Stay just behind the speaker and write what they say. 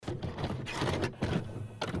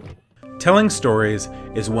Telling stories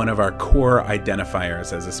is one of our core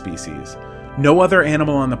identifiers as a species. No other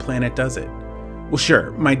animal on the planet does it. Well,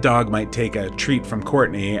 sure, my dog might take a treat from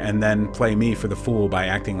Courtney and then play me for the fool by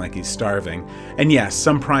acting like he's starving. And yes,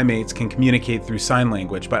 some primates can communicate through sign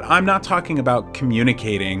language, but I'm not talking about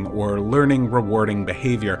communicating or learning rewarding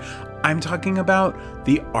behavior. I'm talking about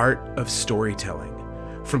the art of storytelling.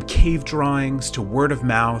 From cave drawings to word of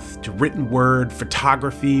mouth to written word,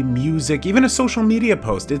 photography, music, even a social media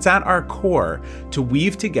post, it's at our core to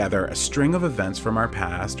weave together a string of events from our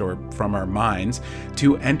past or from our minds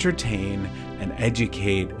to entertain and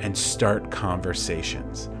educate and start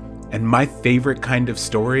conversations. And my favorite kind of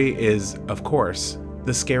story is, of course,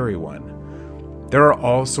 the scary one. There are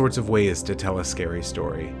all sorts of ways to tell a scary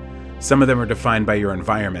story. Some of them are defined by your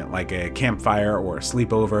environment, like a campfire or a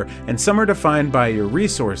sleepover, and some are defined by your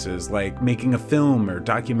resources, like making a film or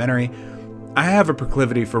documentary. I have a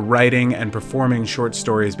proclivity for writing and performing short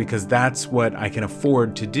stories because that's what I can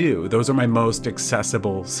afford to do. Those are my most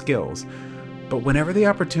accessible skills. But whenever the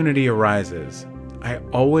opportunity arises, I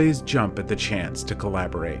always jump at the chance to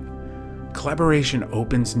collaborate. Collaboration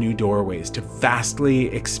opens new doorways to vastly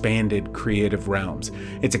expanded creative realms.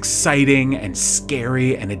 It's exciting and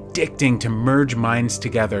scary and addicting to merge minds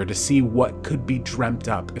together to see what could be dreamt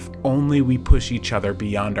up if only we push each other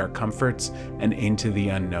beyond our comforts and into the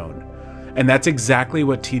unknown. And that's exactly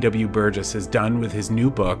what T.W. Burgess has done with his new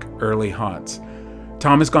book, Early Haunts.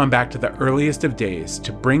 Tom has gone back to the earliest of days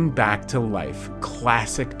to bring back to life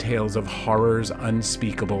classic tales of horrors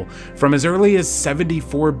unspeakable from as early as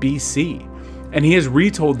 74 BC. And he has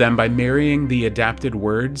retold them by marrying the adapted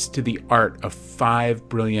words to the art of 5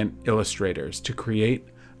 brilliant illustrators to create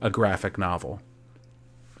a graphic novel.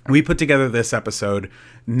 We put together this episode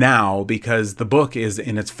now because the book is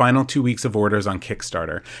in its final 2 weeks of orders on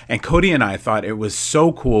Kickstarter, and Cody and I thought it was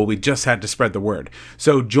so cool we just had to spread the word.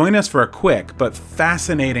 So join us for a quick but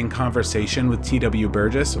fascinating conversation with T.W.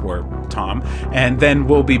 Burgess, or Tom, and then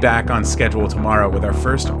we'll be back on schedule tomorrow with our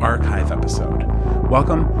first archive episode.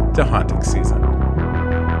 Welcome to Haunting Season.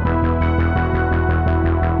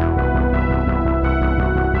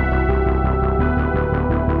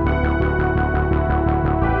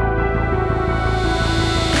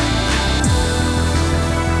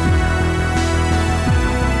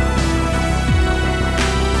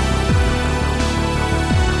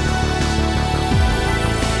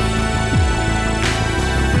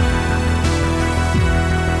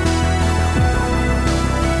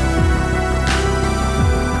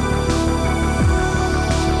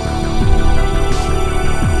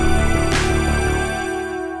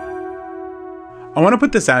 I want to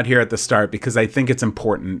put this out here at the start because I think it's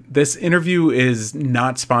important. This interview is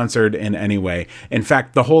not sponsored in any way. In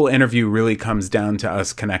fact, the whole interview really comes down to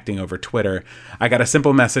us connecting over Twitter. I got a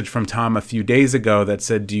simple message from Tom a few days ago that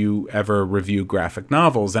said, "Do you ever review graphic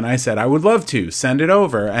novels?" And I said, "I would love to. Send it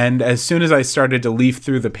over." And as soon as I started to leaf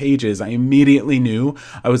through the pages, I immediately knew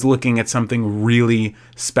I was looking at something really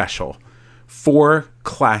special. 4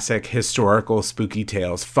 classic historical spooky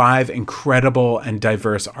tales, 5 incredible and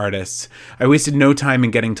diverse artists. I wasted no time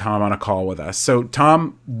in getting Tom on a call with us. So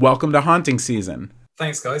Tom, welcome to Haunting Season.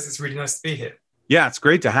 Thanks, guys. It's really nice to be here. Yeah, it's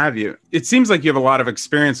great to have you. It seems like you have a lot of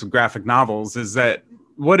experience with graphic novels.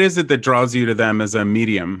 What is it that draws you to them as a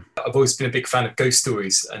medium? I've always been a big fan of ghost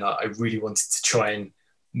stories, and I really wanted to try and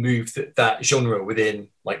move that genre within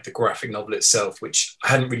like the graphic novel itself, which I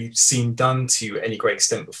hadn't really seen done to any great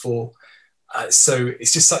extent before. So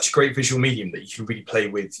it's just such a great visual medium that you can really play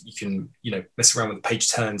with. You can, mess around with the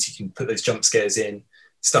page turns. You can put those jump scares in,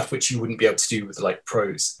 stuff which you wouldn't be able to do with like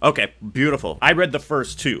prose. Okay, beautiful. I read the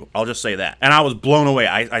first 2. I'll just say that. And I was blown away.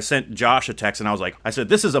 I sent Josh a text and I said,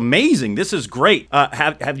 this is amazing. This is great.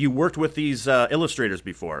 Have you worked with these illustrators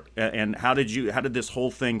before? And how did this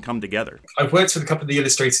whole thing come together? I've worked with a couple of the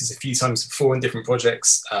illustrators a few times before in different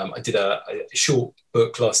projects. I did a short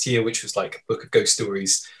book last year, which was like a book of ghost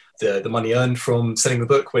stories. The money earned from selling the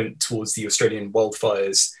book went towards the Australian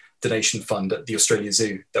Wildfires Donation Fund at the Australia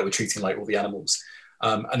Zoo that were treating like all the animals.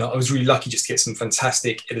 And I was really lucky just to get some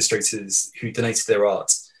fantastic illustrators who donated their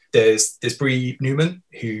art. There's Bree Newman,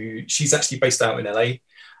 she's actually based out in LA.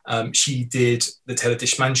 She did The Tale of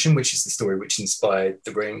Dish Mansion, which is the story which inspired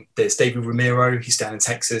The Ring. There's David Romero, who's down in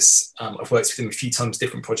Texas. I've worked with him a few times,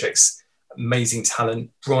 different projects. Amazing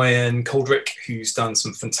talent. Brian Coldrick, who's done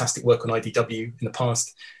some fantastic work on IDW in the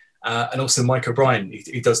past. And also Mike O'Brien,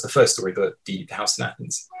 who does the first story, the House in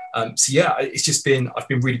Athens. So yeah, I've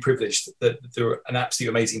been really privileged that they're an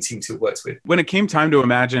absolutely amazing team to have worked with. When it came time to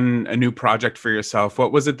imagine a new project for yourself,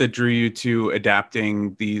 what was it that drew you to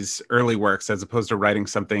adapting these early works as opposed to writing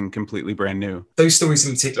something completely brand new? Those stories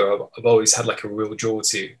in particular, I've always had like a real draw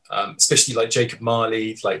to, especially like Jacob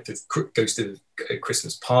Marley, like the Ghost of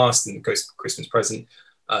Christmas Past and the Ghost of Christmas Present.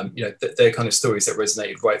 They're kind of stories that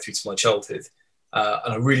resonated right through to my childhood.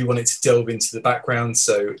 And I really wanted to delve into the background.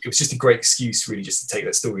 So it was just a great excuse really just to take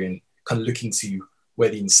that story and kind of look into where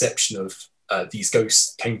the inception of these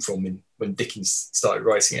ghosts came from when Dickens started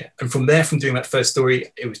writing it. And from there, from doing that first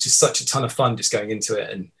story, it was just such a ton of fun just going into it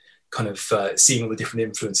and kind of seeing all the different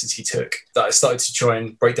influences he took, that I started to try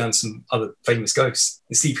and break down some other famous ghosts.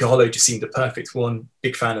 And Sleepy Hollow just seemed the perfect one.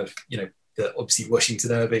 Big fan of, obviously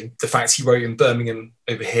Washington Irving. The fact he wrote in Birmingham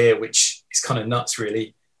over here, which is kind of nuts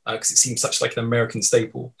really, because it seems such like an American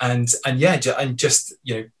staple. And just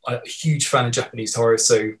a huge fan of Japanese horror.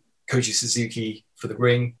 So Koji Suzuki for The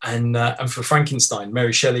Ring, and for Frankenstein,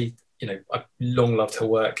 Mary Shelley. I've long loved her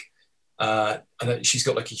work. And she's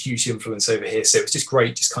got like a huge influence over here. So it's just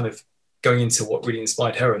great, just kind of going into what really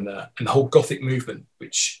inspired her and the whole Gothic movement,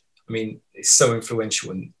 which I mean is so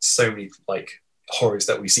influential in so many like horrors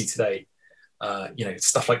that we see today.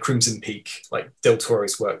 Stuff like Crimson Peak, like Del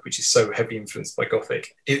Toro's work, which is so heavily influenced by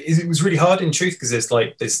Gothic. It was really hard in truth, because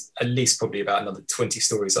there's at least probably about another 20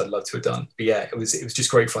 stories I'd love to have done. But yeah, it was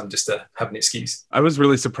just great fun just to have an excuse. I was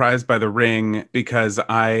really surprised by The Ring, because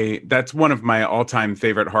that's one of my all-time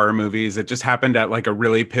favorite horror movies. It just happened at like a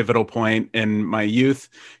really pivotal point in my youth,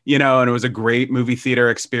 and it was a great movie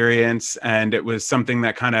theater experience, and it was something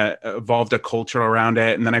that kind of evolved a culture around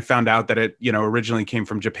it. And then I found out that it, originally came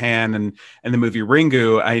from Japan, and the movie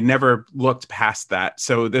Ringu, I never looked past that.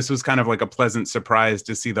 So this was kind of like a pleasant surprise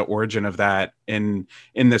to see the origin of that in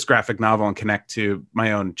this graphic novel and connect to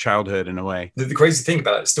my own childhood in a way. The crazy thing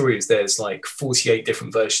about that story is there's like 48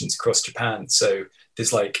 different versions across Japan. So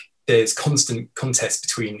there's constant contest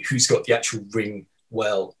between who's got the actual ring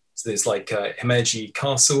well. So there's like Himeji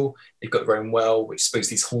Castle, they've got their own well, which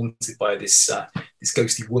supposedly is haunted by this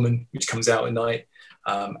ghostly woman, which comes out at night.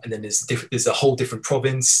 And then there's a whole different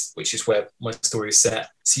province, which is where my story is set.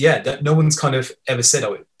 So yeah, no one's kind of ever said,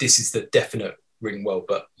 oh, this is the definite ring well,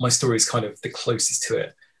 but my story is kind of the closest to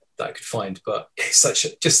it that I could find. But it's such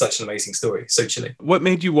an amazing story, so chilling. What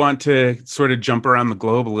made you want to sort of jump around the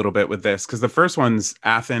globe a little bit with this? Because the first one's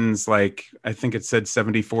Athens, like I think it said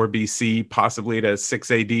 74 BC, possibly to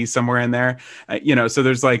 6 AD, somewhere in there. So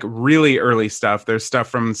there's like really early stuff. There's stuff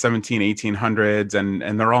from 1800s,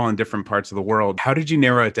 and they're all in different parts of the world. How did you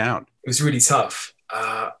narrow it down? It was really tough.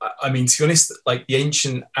 I mean, to be honest, like the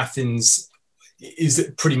ancient Athens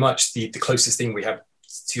is pretty much the closest thing we have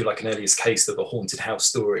to like an earliest case of a haunted house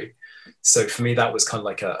story. So for me, that was kind of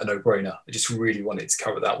like a no-brainer. I just really wanted to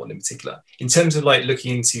cover that one in particular. In terms of like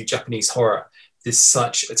looking into Japanese horror, there's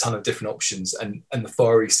such a ton of different options, and the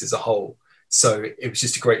Far East as a whole. So it was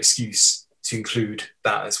just a great excuse to include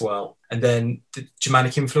that as well. And then the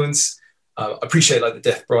Germanic influence, I appreciate like the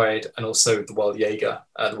Death Bride and also the Wild Jaeger,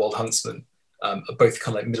 the Wild Huntsman, are both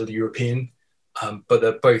kind of like Middle European. But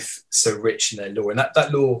they're both so rich in their lore. And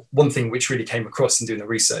that lore, one thing which really came across in doing the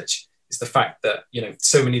research is the fact that,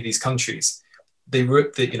 so many of these countries, they were,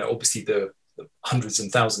 obviously they're hundreds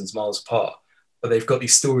and thousands of miles apart, but they've got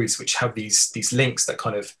these stories which have these links that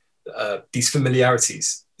kind of, these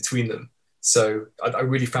familiarities between them. So I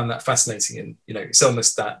really found that fascinating. And, it's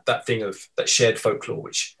almost that thing of that shared folklore,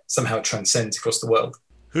 which somehow transcends across the world.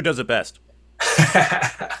 Who does it best?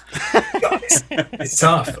 It's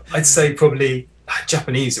tough. I'd say probably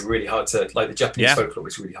Japanese are really hard to, like the Japanese folklore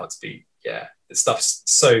is really hard to beat. Yeah, the stuff's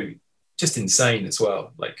so just insane as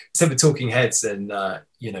well. Like instead of talking heads and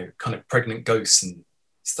kind of pregnant ghosts and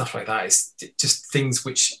stuff like that, it's just things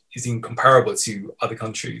which is incomparable to other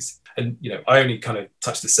countries. And I only kind of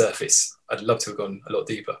touched the surface. I'd love to have gone a lot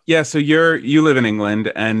deeper. Yeah, so you live in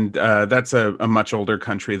England, and that's a much older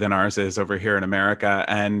country than ours is over here in America.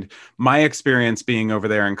 And my experience being over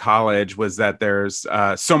there in college was that there's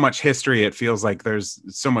so much history. It feels like there's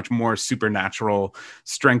so much more supernatural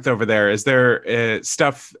strength over there. Is there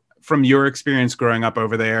stuff from your experience growing up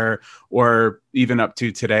over there, or even up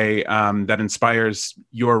to today, that inspires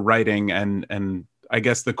your writing? And I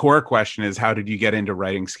guess the core question is, how did you get into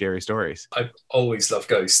writing scary stories? I've always loved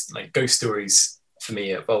ghosts. Like ghost stories for me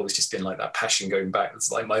have always just been like that passion going back. It's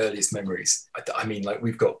like my earliest memories. I mean, like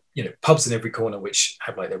we've got, pubs in every corner which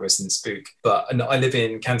have like their resident spook. And I live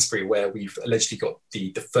in Canterbury, where we've allegedly got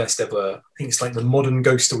the first ever, I think it's like the modern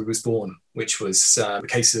ghost story was born, which was the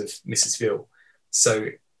case of Mrs. Veal. So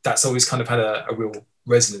that's always kind of had a real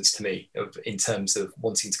resonance to me in terms of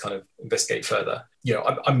wanting to kind of investigate further. You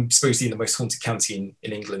know, I'm supposedly in the most haunted county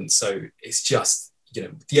in England, so it's just, you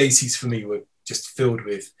know, the 80s for me were just filled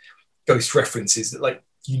with ghost references that, like,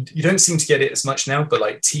 you don't seem to get it as much now, but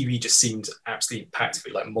like TV just seemed absolutely packed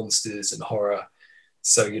with like monsters and horror.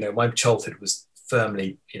 So, you know, my childhood was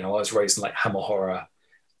firmly, you know, I was raised in like Hammer Horror,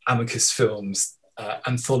 Amicus Films,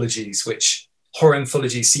 anthologies, which horror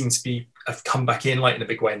anthologies seem to have come back in like in a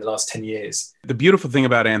big way in the last 10 years. The beautiful thing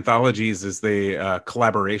about anthologies is the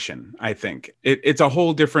collaboration. I think it's a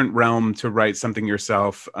whole different realm to write something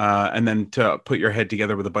yourself and then to put your head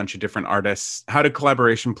together with a bunch of different artists. How did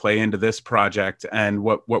collaboration play into this project, and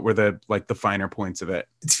what were the finer points of it?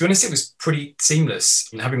 To be honest, it was pretty seamless.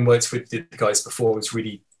 And having worked with the guys before, I was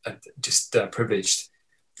really just privileged.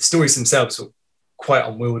 The stories themselves were quite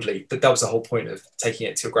unwieldy, but that was the whole point of taking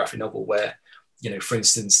it to a graphic novel where, you know, for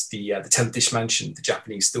instance, the Teledish Mansion, the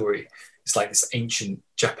Japanese story, it's like this ancient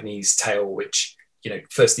Japanese tale, which, you know,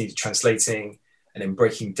 first needed translating and then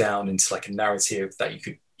breaking down into like a narrative that you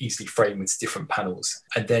could easily frame into different panels,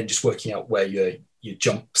 and then just working out where your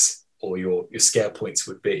jumps or your scare points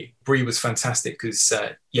would be. Brie was fantastic because,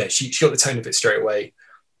 she got the tone of it straight away.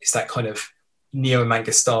 It's that kind of neo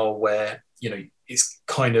manga style where, you know, it's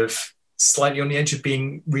kind of slightly on the edge of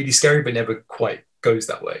being really scary, but never quite goes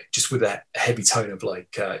that way, just with a heavy tone of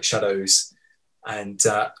like shadows, and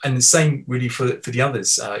the same really for the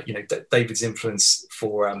others. You know, David's influence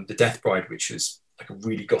for The Death Bride, which was like a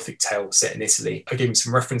really gothic tale set in Italy. I gave him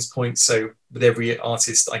some reference points, so with every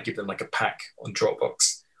artist I give them like a pack on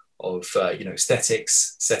Dropbox of you know,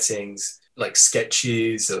 aesthetics, settings, like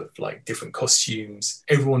sketches of like different costumes.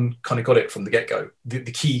 Everyone kind of got it from the get-go. The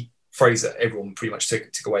key phrase that everyone pretty much took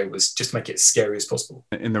away was just make it as scary as possible.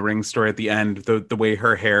 In the Ring story at the end, the way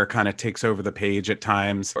her hair kind of takes over the page at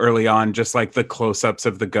times early on, just like the close-ups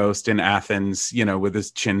of the ghost in Athens, you know, with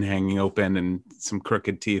his chin hanging open and some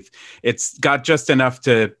crooked teeth. It's got just enough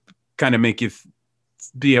to kind of make you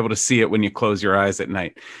be able to see it when you close your eyes at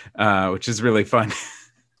night, which is really fun.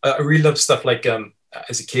 I really love stuff like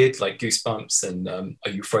as a kid, like Goosebumps and Are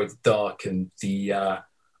You Afraid of the Dark, and the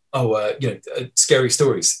scary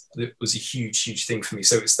stories. It was a huge thing for me.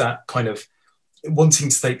 So it's that kind of wanting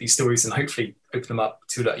to take these stories and hopefully open them up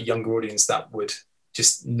to a younger audience that would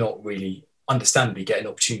just not really understandably get an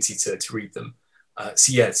opportunity to read them.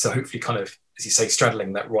 So hopefully kind of, as you say,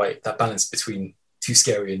 straddling that balance between too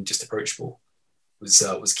scary and just approachable was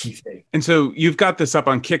a key thing. And so you've got this up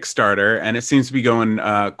on Kickstarter, and it seems to be going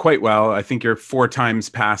quite well. I think you're 4 times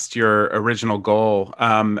past your original goal.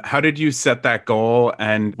 How did you set that goal,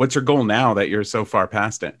 and what's your goal now that you're so far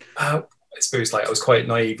past it? I suppose like I was quite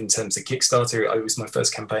naive in terms of Kickstarter. It was my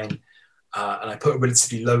first campaign, and I put a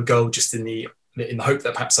relatively low goal just in the hope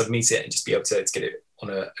that perhaps I'd meet it and just be able to get it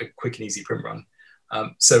on a quick and easy print run.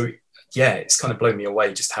 It's kind of blown me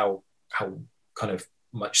away just how kind of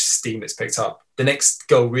much steam it's picked up. The next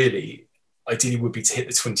goal really ideally would be to hit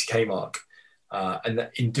the 20k mark, and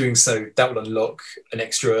that in doing so that would unlock an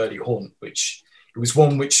extra early haunt, which it was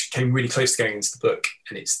one which came really close to going into the book,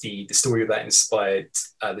 and it's the story of that inspired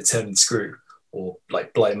the Turning Screw, or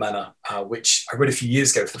like Bly Manor, which I read a few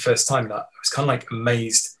years ago for the first time, and I was kind of like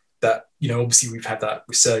amazed that, you know, obviously we've had that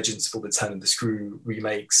resurgence for the Turn of the Screw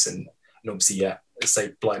remakes, and obviously let's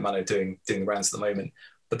say Bly Manor doing the rounds at the moment,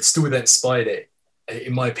 but the story that inspired it,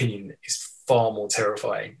 in my opinion, is far more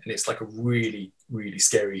terrifying, and it's like a really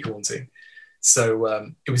scary haunting.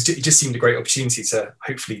 So it just seemed a great opportunity to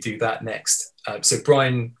hopefully do that next. So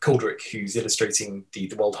Brian Coldrick, who's illustrating the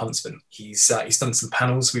Wild Huntsman, he's done some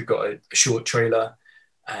panels. We've got a short trailer,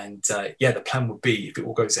 and the plan would be, if it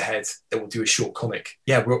all goes ahead, that we'll do a short comic.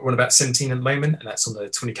 We're on about 17 at the moment, and that's on the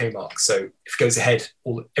 20k mark. So if it goes ahead,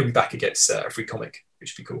 every backer gets a free comic,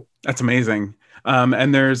 which would be cool. That's amazing.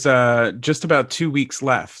 And there's just about 2 weeks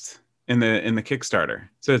left in the Kickstarter.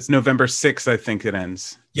 So it's November 6th, I think it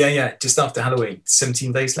ends. Yeah, just after Halloween.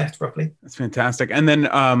 17 days left, roughly. That's fantastic. And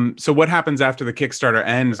then, so what happens after the Kickstarter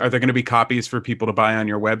ends? Are there going to be copies for people to buy on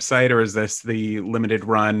your website, or is this the limited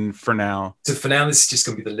run for now? So for now, this is just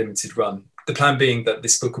going to be the limited run. The plan being that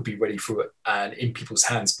this book will be ready for it and in people's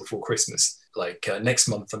hands before Christmas. Like next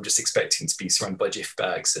month, I'm just expecting to be surrounded by gift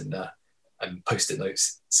bags and Post-it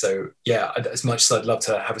notes. So as much as I'd love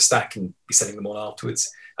to have a stack and be selling them on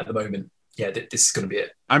afterwards, at the moment, this is going to be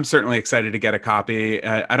it. I'm certainly excited to get a copy.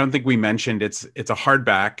 I don't think we mentioned it's a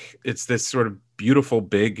hardback. It's this sort of beautiful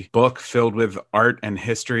big book filled with art and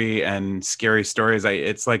history and scary stories.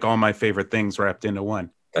 It's like all my favorite things wrapped into one.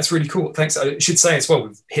 That's really cool. Thanks. I should say as well,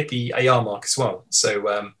 we've hit the AR mark as well.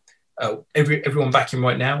 So everyone backing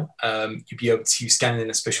right now, you'll be able to scan in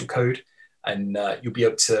a special code, and you'll be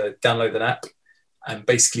able to download an app and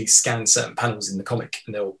basically scan certain panels in the comic,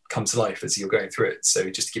 and they'll come to life as you're going through it. So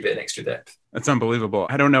just to give it an extra depth. That's unbelievable.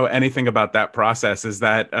 I don't know anything about that process. Is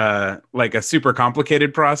that like a super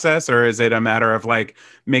complicated process, or is it a matter of like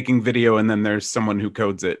making video and then there's someone who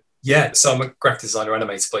codes it? Yeah, so I'm a graphic designer,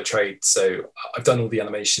 animator by trade. So I've done all the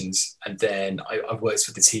animations, and then I've worked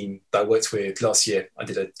with the team that I worked with last year. I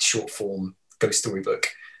did a short form ghost story book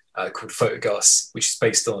called Photographs, which is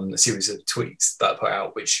based on a series of tweets that I put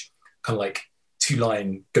out, which kind of like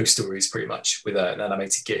 2-line ghost stories pretty much with an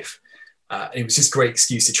animated GIF. And it was just a great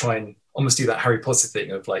excuse to try and almost do that Harry Potter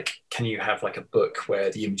thing of like, can you have like a book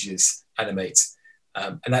where the images animate?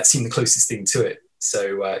 And that seemed the closest thing to it.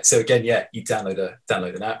 So again, yeah, you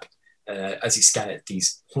download an app. As you scan it,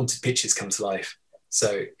 these haunted pictures come to life. So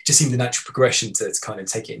it just seemed the natural progression to kind of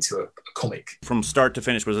take it into a comic. From start to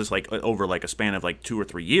finish, was this like over like a span of like 2 or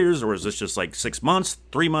 3 years, or was this just like 6 months,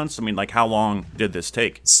 3 months? I mean, like how long did this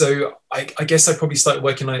take? So I guess I probably started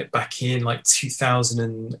working on it back in like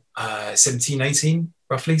 2017, 18,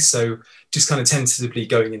 roughly. So just kind of tentatively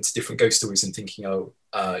going into different ghost stories and thinking,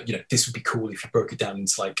 this would be cool if you broke it down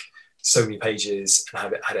into like so many pages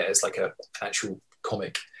and had it as like an actual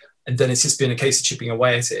comic. And then it's just been a case of chipping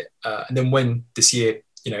away at it. And then when this year,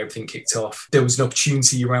 everything kicked off, there was an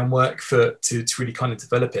opportunity around work to really kind of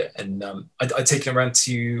develop it. And I'd taken it around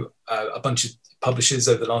to a bunch of publishers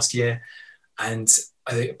over the last year. And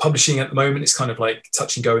I think publishing at the moment is kind of like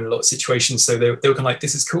touch and go in a lot of situations. So they were kind of like,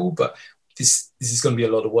 this is cool, but this is going to be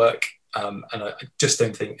a lot of work. And I just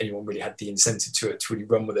don't think anyone really had the incentive to really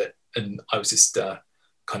run with it. And I was just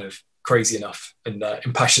kind of crazy enough and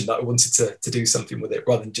impassioned that I wanted to do something with it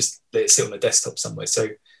rather than just let it sit on a desktop somewhere. So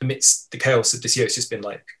amidst the chaos of this year, it's just been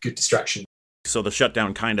like a good distraction. So the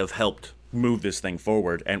shutdown kind of helped move this thing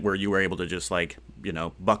forward, and where you were able to just like,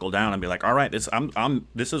 buckle down and be like, all right, this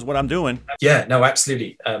is what I'm doing. Yeah, no,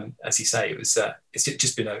 absolutely. As you say, it's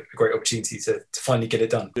just been a great opportunity to finally get it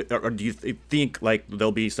done. Or do you think like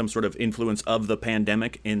there'll be some sort of influence of the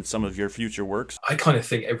pandemic in some of your future works? I kind of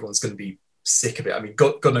think everyone's going to be sick of it. I mean,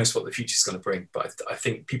 God knows what the future's going to bring, but I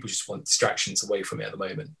think people just want distractions away from it at the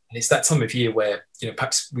moment. And it's that time of year where,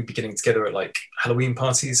 perhaps we'd be getting together at like Halloween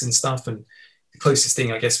parties and stuff. And the closest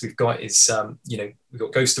thing I guess we've got is, we've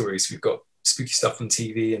got ghost stories, we've got spooky stuff on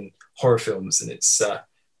TV and horror films. And it's,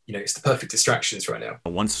 it's the perfect distractions right now.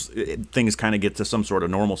 Once things kind of get to some sort of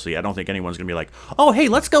normalcy, I don't think anyone's going to be like, oh, hey,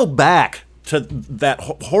 let's go back to that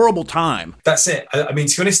horrible time. That's it. I mean,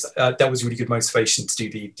 to be honest, that was really good motivation to do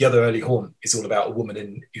the other early haunt. Is all about a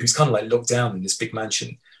woman who's kind of like locked down in this big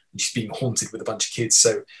mansion and she's being haunted with a bunch of kids.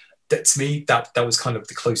 So that to me, that was kind of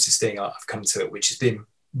the closest thing I've come to it, which has been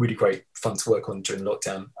really great fun to work on during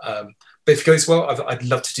lockdown. But if it goes well, I'd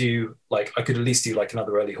love to do like, I could at least do like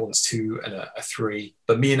another early haunts 2 and a 3.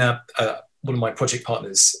 But me and one of my project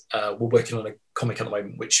partners, we're working on a comic at the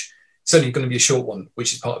moment, which it's only going to be a short one,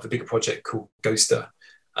 which is part of a bigger project called Ghoster.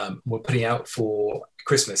 We're putting out for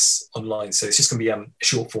Christmas online. So it's just going to be a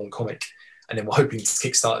short form comic. And then we're hoping to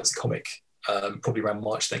kickstart as a comic probably around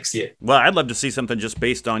March next year. Well, I'd love to see something just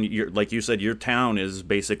based on like you said, your town is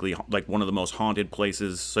basically like one of the most haunted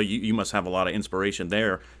places. So you must have a lot of inspiration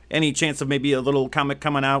there. Any chance of maybe a little comic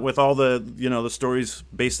coming out with all the, the stories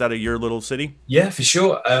based out of your little city? Yeah, for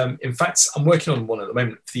sure. In fact, I'm working on one at the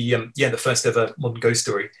moment. The first ever modern ghost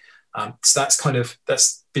story. So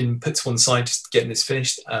that's been put to one side, just getting this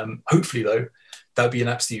finished. Hopefully, though, that would be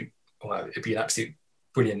it'd be an absolute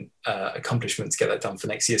brilliant accomplishment to get that done for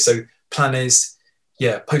next year. So plan is,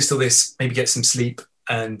 post all this, maybe get some sleep,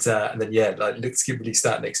 and then let's get released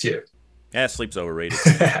that next year. Yeah, sleep's overrated.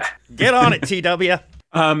 Get on it, TW.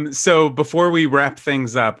 So before we wrap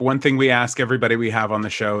things up, one thing we ask everybody we have on the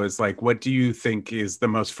show is like, what do you think is the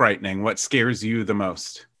most frightening? What scares you the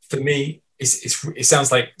most? For me, it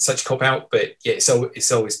sounds like such a cop out, but yeah, it's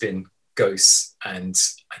always been ghosts, and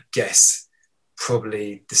I guess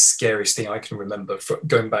probably the scariest thing I can remember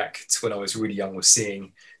going back to when I was really young was seeing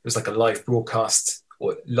it was like a live broadcast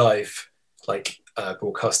broadcast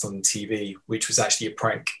on TV, which was actually a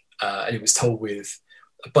prank, and it was told with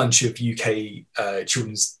a bunch of UK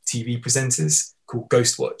children's TV presenters called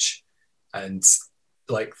Ghost Watch, and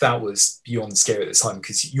like that was beyond scary at the time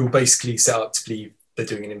because you're basically set up to believe they're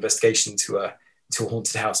doing an investigation to a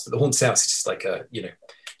haunted house, but the haunted house is just like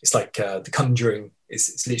it's like The Conjuring.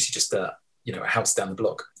 It's literally just a house down the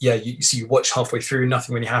block. Yeah, so you watch halfway through,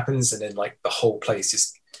 nothing really happens, and then like the whole place,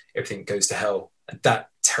 just everything goes to hell, and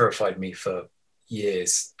that terrified me for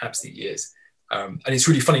years, absolute years. And it's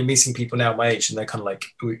really funny meeting people now my age, and they're kind of like,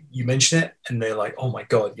 you mention it, and they're like, oh my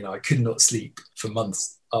god, I could not sleep for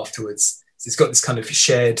months afterwards. So it's got this kind of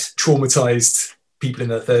shared traumatized people in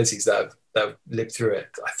their 30s that have that lived through it.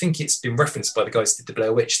 I think it's been referenced by the guys who did the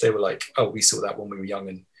Blair Witch. They were like, oh, we saw that when we were young,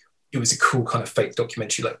 and it was a cool kind of fake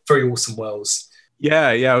documentary, like very Orson Welles. Yeah,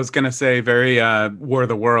 I was going to say very War of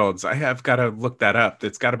the Worlds. I have got to look that up.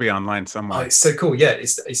 It's got to be online somewhere. Oh, it's so cool. Yeah,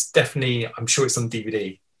 it's definitely, I'm sure it's on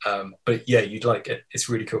DVD. But yeah, you'd like it. It's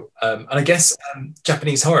really cool. And I guess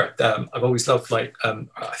Japanese horror, I've always loved, like, I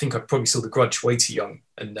think I probably saw The Grudge way too young,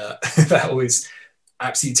 and that always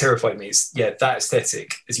absolutely terrified me. It's, yeah, that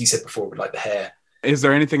aesthetic, as you said before, with like the hair. Is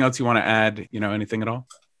there anything else you want to add? Anything at all?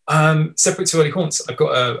 Separate to Early Haunts, I've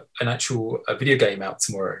got an actual video game out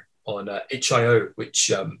tomorrow on itch.io,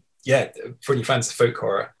 which for any fans of folk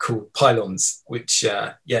horror, called Pylons, which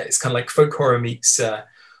it's kind of like folk horror meets a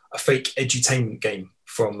fake edutainment game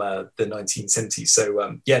from the 1970s.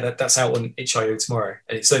 So that's out on itch.io tomorrow,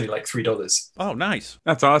 and it's only like $3. Oh, nice.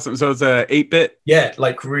 That's awesome. So it's a 8-bit? Yeah,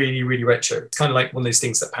 like really, really retro. It's kind of like one of those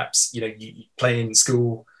things that perhaps, you play in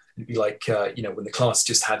school. It'd be like, when the class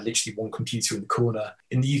just had literally one computer in the corner.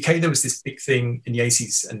 In the UK, there was this big thing in the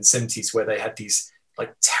 80s and 70s where they had these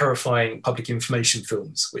like terrifying public information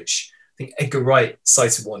films, which I think Edgar Wright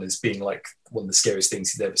cited one as being like one of the scariest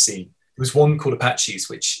things he'd ever seen. There was one called Apaches,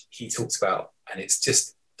 which he talked about, and it's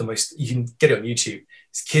just the most, you can get it on YouTube.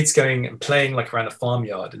 It's kids going and playing like around a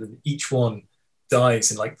farmyard, and then each one dies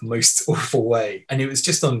in like the most awful way. And it was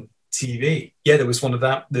just on TV. Yeah, there was one of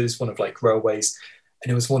that. There was one of like railways, and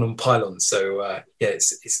there was one on pylons. So it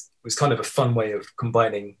was kind of a fun way of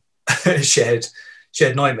combining shared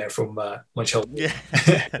nightmare from my childhood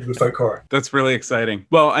with folk horror. That's really exciting.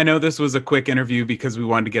 Well, I know this was a quick interview because we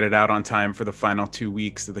wanted to get it out on time for the final 2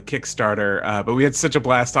 weeks of the Kickstarter, but we had such a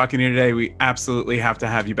blast talking to you today. We absolutely have to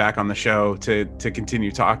have you back on the show to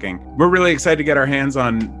continue talking. We're really excited to get our hands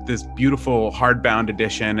on this beautiful hardbound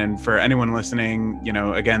edition, and for anyone listening,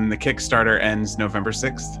 again, the Kickstarter ends November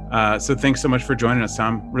 6th. So thanks so much for joining us,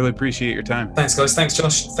 Tom. Really appreciate your time. Thanks, guys. Thanks,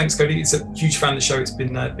 Josh. Thanks, Cody. It's a huge fan of the show. It's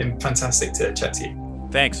been fantastic to chat to you.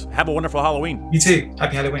 Thanks. Have a wonderful Halloween. You too.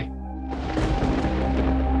 Happy Halloween.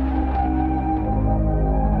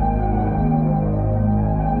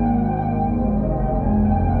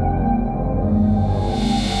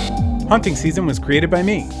 Haunting Season was created by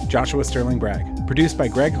me, Joshua Sterling Bragg, produced by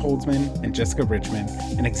Greg Holdsman and Jessica Richmond,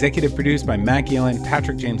 and executive produced by Matt Gielen,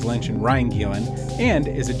 Patrick James Lynch, and Ryan Gielen, and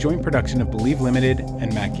is a joint production of Believe Limited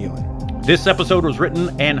and Matt Gielen. This episode was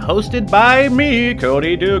written and hosted by me,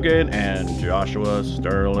 Cody Dugan, and Joshua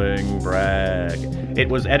Sterling Bragg. It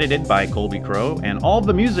was edited by Colby Crow, and all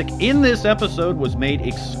the music in this episode was made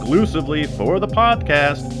exclusively for the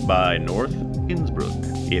podcast by North Innsbruck.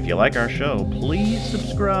 If you like our show, please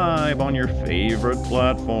subscribe on your favorite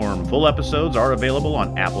platform. Full episodes are available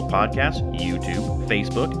on Apple Podcasts, YouTube,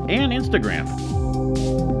 Facebook, and Instagram.